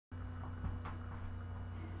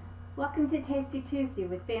Welcome to Tasty Tuesday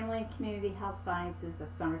with Family and Community Health Sciences of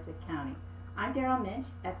Somerset County. I'm Daryl Minch,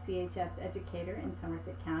 FCHS educator in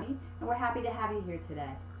Somerset County, and we're happy to have you here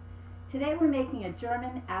today. Today we're making a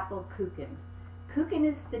German Apple Kuchen. Kuchen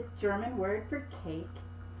is the German word for cake,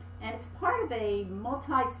 and it's part of a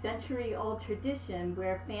multi-century-old tradition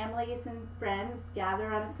where families and friends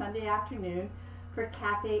gather on a Sunday afternoon for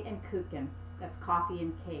Kaffee and Kuchen. That's coffee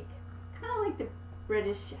and cake, kind of like the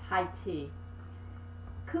British high tea.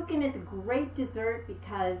 Kuchen is a great dessert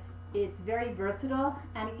because it's very versatile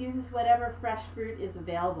and it uses whatever fresh fruit is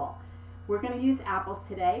available. We're going to use apples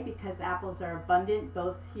today because apples are abundant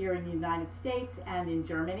both here in the United States and in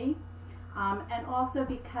Germany, and also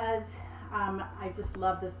because I just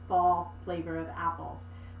love the fall flavor of apples.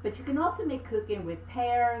 But you can also make Kuchen with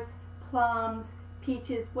pears, plums,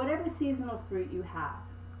 peaches, whatever seasonal fruit you have.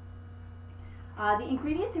 The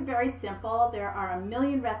ingredients are very simple. There are a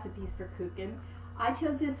million recipes for Kuchen. I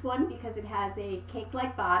chose this one because it has a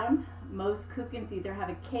cake-like bottom. Most Kuchens either have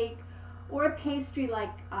a cake or a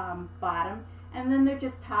pastry-like bottom, and then they're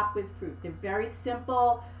just topped with fruit. They're very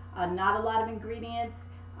simple, not a lot of ingredients,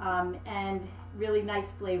 and really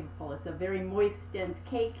nice flavorful. It's a very moist, dense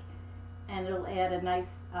cake, and it'll add a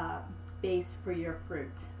nice base for your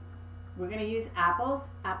fruit. We're going to use apples.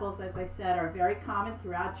 Apples, as I said, are very common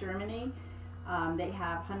throughout Germany. They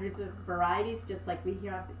have hundreds of varieties, just like we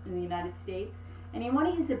have in the United States. And you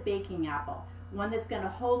want to use a baking apple, one that's going to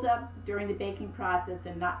hold up during the baking process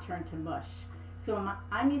and not turn to mush. So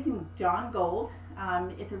I'm using John Gold.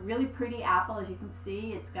 It's a really pretty apple, as you can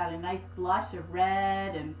see. It's got a nice blush of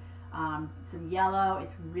red and some yellow.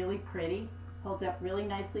 It's really pretty, holds up really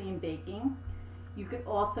nicely in baking. You could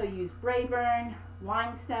also use Braeburn,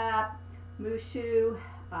 wine sap, Mushu,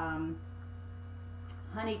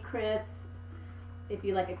 Honey Crisp. If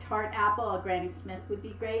you like a tart apple, a Granny Smith would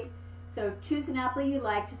be great. So choose an apple you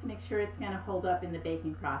like, just make sure it's going to hold up in the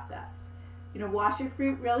baking process. You're going to wash your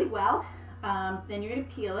fruit really well, then you're going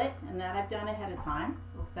to peel it, and that I've done ahead of time.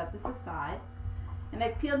 So we'll set this aside. And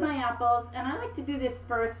I've peeled my apples, and I like to do this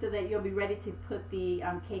first so that you'll be ready to put the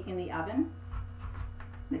cake in the oven.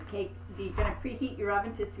 You're going to preheat your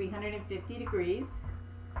oven to 350 degrees.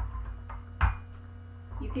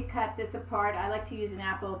 You could cut this apart. I like to use an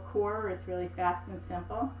apple core. It's really fast and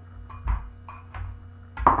simple.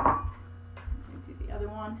 The other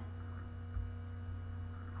one.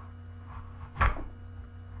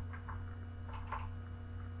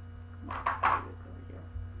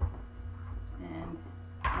 And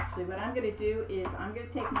actually what I'm going to do is I'm going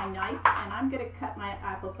to take my knife and I'm going to cut my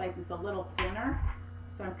apple slices a little thinner.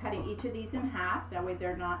 So I'm cutting each of these in half, that way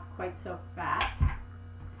they're not quite so fat.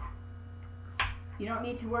 You don't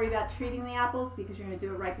need to worry about treating the apples because you're going to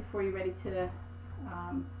do it right before you're ready to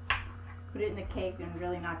put it in the cake, and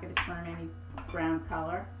really not going to turn any brown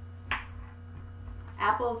color.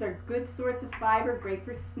 Apples are a good source of fiber, great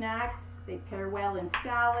for snacks. They pair well in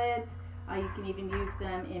salads. You can even use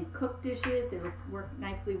them in cooked dishes. They work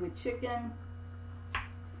nicely with chicken.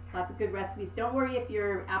 Lots of good recipes. Don't worry if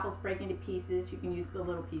your apples break into pieces. You can use the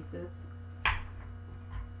little pieces.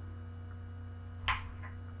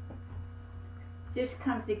 This dish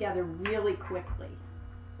comes together really quickly,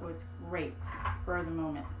 so it's great. Spur of the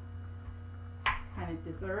moment kind of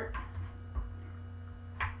dessert.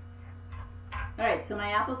 Alright, so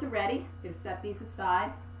my apples are ready. I'm going to set these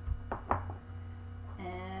aside,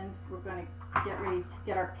 and we're going to get ready to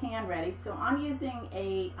get our pan ready. So I'm using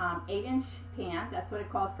a 8-inch pan. That's what it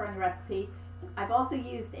calls for in the recipe. I've also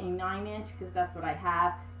used a 9-inch because that's what I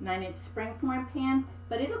have, 9-inch springform pan,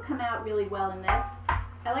 but it'll come out really well in this.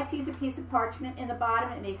 I like to use a piece of parchment in the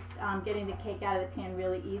bottom. It makes getting the cake out of the pan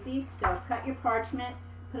really easy. So cut your parchment,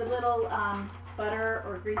 put a little butter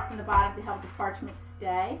or grease in the bottom to help the parchment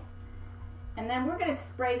stay. And then we're going to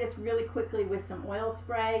spray this really quickly with some oil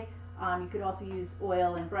spray. You could also use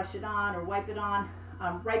oil and brush it on or wipe it on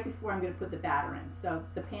right before I'm going to put the batter in. So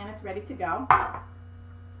the pan is ready to go.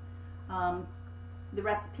 The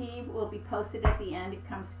recipe will be posted at the end. It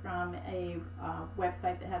comes from a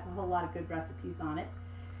website that has a whole lot of good recipes on it.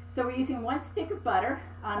 So we're using 1 stick of butter.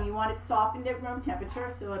 You want it softened at room temperature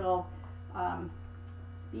so it'll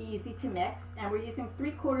be easy to mix. And we're using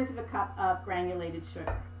 3/4 of a cup of granulated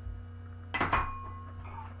sugar.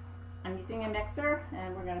 I'm using a mixer,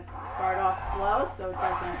 and we're going to start off slow so it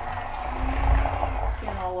doesn't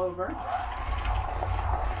spin all over.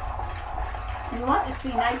 And you want this to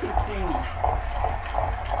be nice and creamy.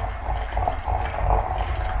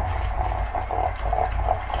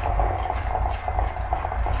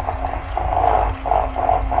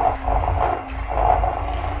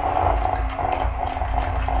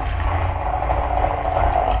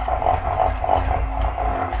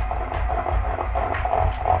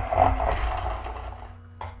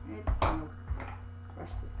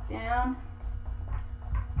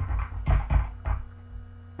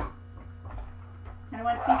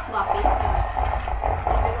 fluffy, so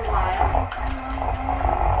give it a while.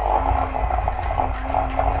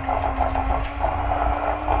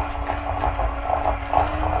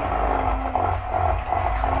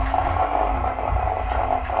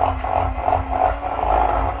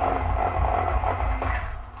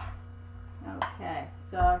 Okay,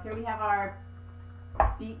 so here we have our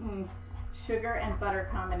beaten sugar and butter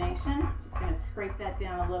combination. Just going to scrape that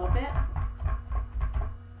down a little bit.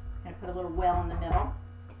 Going to put a little well in the middle.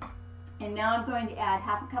 And now I'm going to add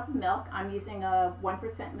half a cup of milk. I'm using a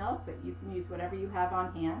 1% milk, but you can use whatever you have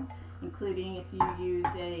on hand, including if you use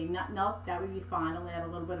a nut milk, that would be fine. It'll add a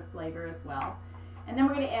little bit of flavor as well. And then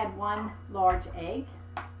we're going to add 1 large egg.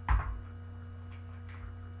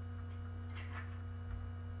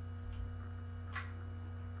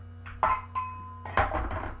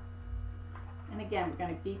 Again, we're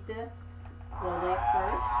going to beat this slowly at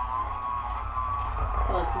first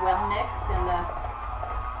until it's well mixed and the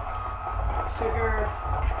sugar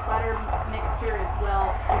butter mixture is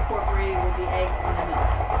well incorporated with the eggs and the milk.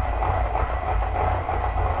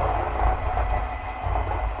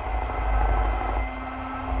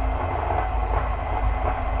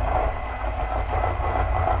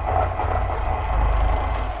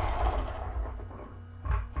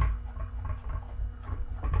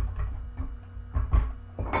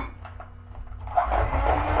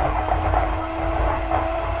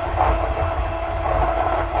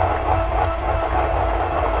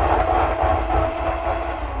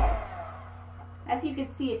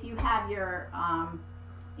 See, if you have your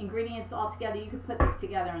ingredients all together, you could put this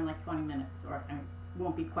together in like 20 minutes, or I mean, it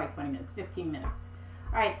won't be quite 20 minutes, 15 minutes.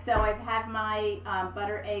 All right, so I have my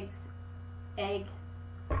butter, eggs, egg,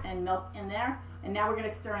 and milk in there, and now we're going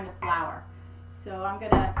to stir in the flour. So I'm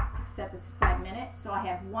going to just set this aside a minute. So I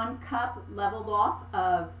have 1 cup leveled off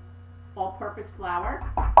of all-purpose flour,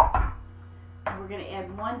 and we're going to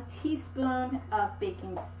add 1 teaspoon of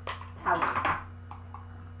baking powder.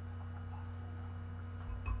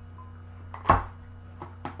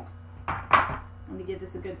 I'm going to give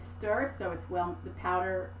this a good stir so it's well, the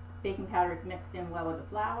baking powder is mixed in well with the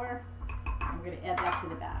flour. I'm going to add that to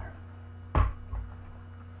the batter.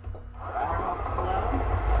 Start off slow.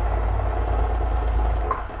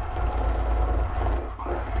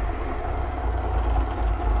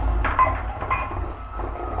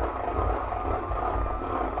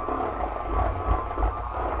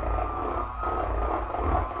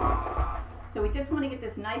 So we just want to get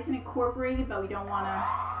this nice and incorporated, but we don't want to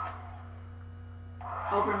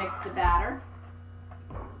overmix the batter.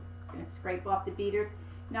 Just going to scrape off the beaters.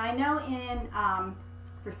 Now I know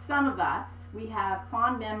for some of us, we have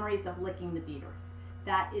fond memories of licking the beaters.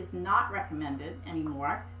 That is not recommended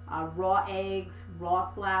anymore. Raw eggs,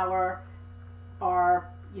 raw flour are,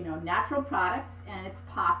 you know, natural products, and it's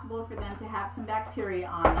possible for them to have some bacteria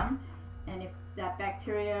on them. And if that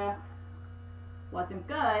bacteria wasn't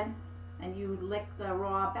good and you lick the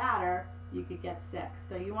raw batter, you could get sick.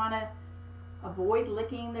 So you want to avoid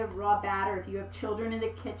licking the raw batter. If you have children in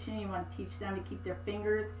the kitchen, you want to teach them to keep their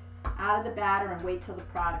fingers out of the batter and wait till the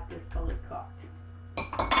product is fully cooked.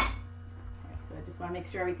 Okay, so I just want to make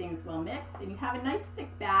sure everything is well mixed. And you have a nice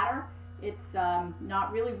thick batter. It's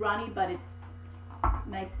not really runny, but it's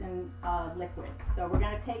nice and liquid. So we're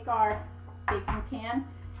going to take our baking pan,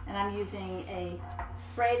 and I'm using a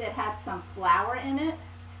spray that has some flour in it.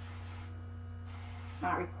 It's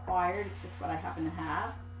not required, it's just what I happen to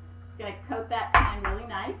have. Just going to coat that pan really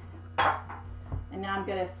nice. And now I'm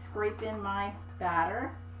going to scrape in my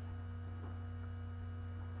batter.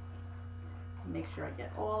 Make sure I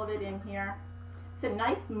get all of it in here. It's a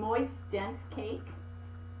nice, moist, dense cake.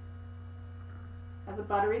 Has a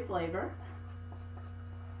buttery flavor.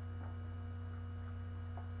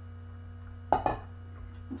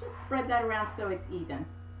 And just spread that around so it's even.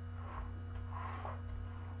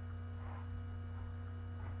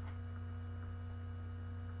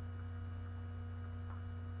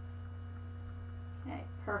 Okay,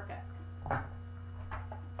 perfect. Set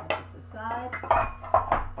this aside.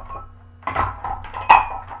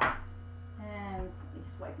 And let me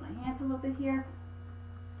just wipe my hands a little bit here.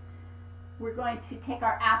 We're going to take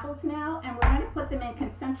our apples now, and we're going to put them in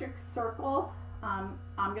concentric circle. I'm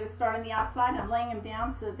going to start on the outside. I'm laying them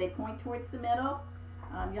down so that they point towards the middle.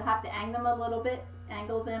 You'll have to angle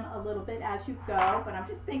them a little bit as you go, but I'm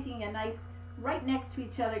just making a nice, right next to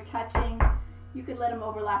each other, touching. You could let them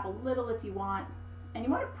overlap a little if you want. And you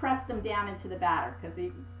want to press them down into the batter because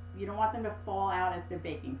you don't want them to fall out as they're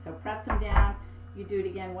baking. So press them down. You do it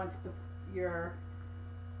again once you're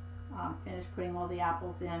finished putting all the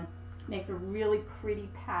apples in. Makes a really pretty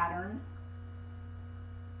pattern.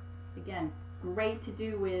 Again, great to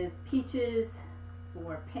do with peaches,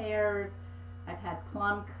 for pears. I've had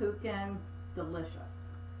plum kuchen. It's delicious.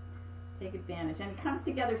 Take advantage. And it comes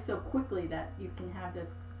together so quickly that you can have this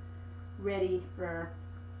ready for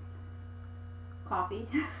coffee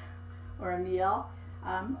or a meal,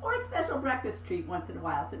 or a special breakfast treat once in a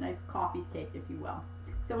while. It's a nice coffee cake, if you will.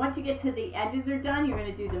 So once you get to the edges are done, you're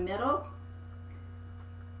going to do the middle.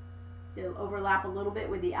 It'll overlap a little bit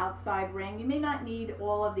with the outside ring. You may not need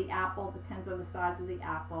all of the apple, depends on the size of the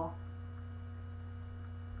apple.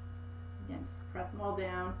 Again, just press them all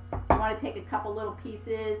down. You want to take a couple little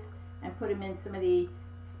pieces and put them in some of the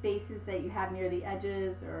spaces that you have near the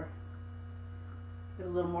edges, or put a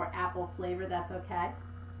little more apple flavor, that's okay.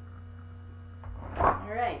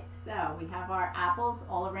 Alright, so we have our apples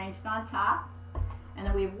all arranged on top. And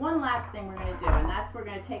then we have one last thing we're going to do, and that's we're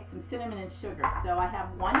going to take some cinnamon and sugar. So I have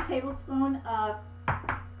 1 tablespoon of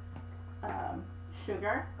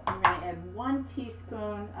sugar. I'm going to add 1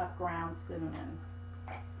 teaspoon of ground cinnamon.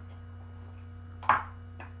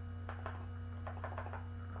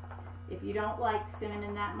 If you don't like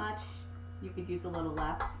cinnamon that much, you could use a little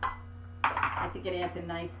less. I think it adds a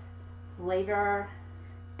nice flavor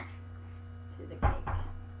to the cake.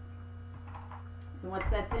 So once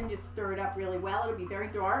that's in, just stir it up really well. It'll be very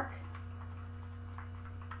dark.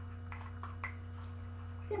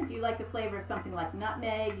 And if you like the flavor of something like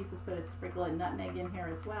nutmeg, you could put a sprinkle of nutmeg in here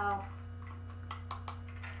as well.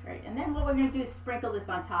 Right, and then what we're going to do is sprinkle this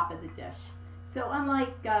on top of the dish. So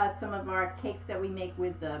unlike some of our cakes that we make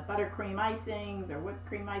with the buttercream icings or whipped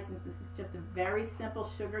cream icings, this is just a very simple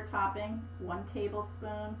sugar topping, 1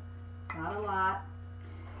 tablespoon, not a lot.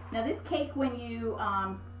 Now this cake, when you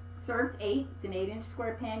serves 8. It's an 8-inch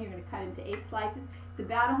square pan. You're going to cut into 8 slices. It's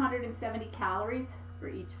about 170 calories for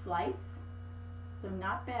each slice, so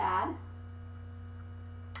not bad.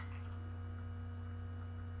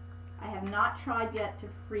 I have not tried yet to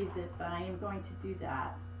freeze it, but I am going to do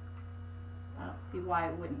that. I don't see why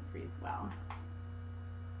it wouldn't freeze well.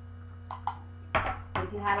 But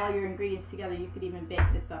if you had all your ingredients together, you could even bake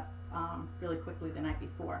this up really quickly the night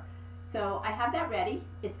before. So I have that ready.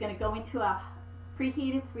 It's going to go into a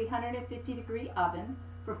preheated 350-degree oven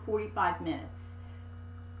for 45 minutes.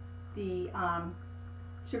 The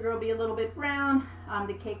sugar will be a little bit brown.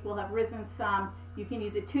 The cake will have risen some. You can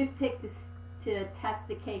use a toothpick to test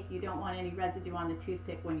the cake. You don't want any residue on the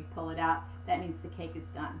toothpick when you pull it out. That means the cake is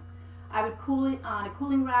done. I would cool it on a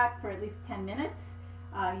cooling rack for at least 10 minutes.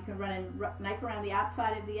 You can run a knife around the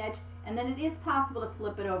outside of the edge, and then it is possible to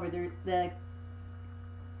flip it over. The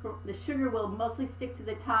sugar will mostly stick to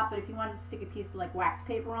the top, but if you wanted to stick a piece of like wax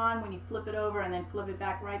paper on, when you flip it over and then flip it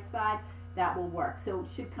back right side, that will work. So it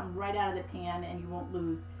should come right out of the pan and you won't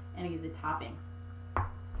lose any of the topping.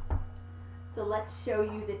 So let's show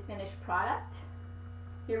you the finished product.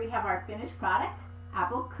 Here we have our finished product,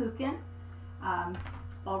 Apple Kuchen,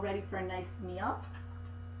 all ready for a nice meal.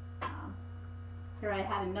 Here I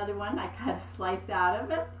had another one. I cut a slice out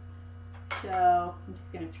of it. So I'm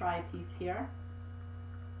just going to try a piece here.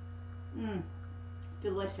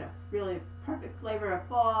 Delicious. Really perfect flavor of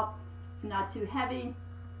fall. It's not too heavy.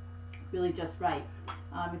 Really just right.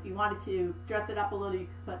 If you wanted to dress it up a little, you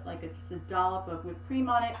could put like just a dollop of whipped cream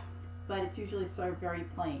on it, but it's usually served very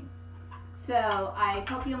plain. So I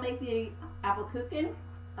hope you'll make the Apple Kuchen.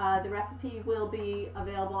 The recipe will be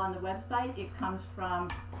available on the website. It comes from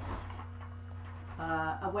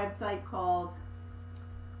a website called,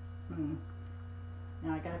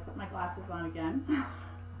 now I gotta put my glasses on again.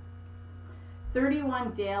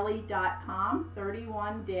 31daily.com,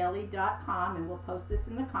 31daily.com, and we'll post this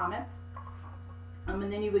in the comments.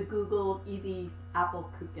 And then you would Google easy apple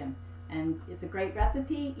kuchen, and it's a great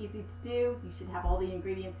recipe, easy to do. You should have all the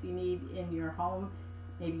ingredients you need in your home.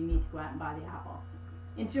 Maybe you need to go out and buy the apples.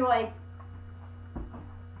 Enjoy!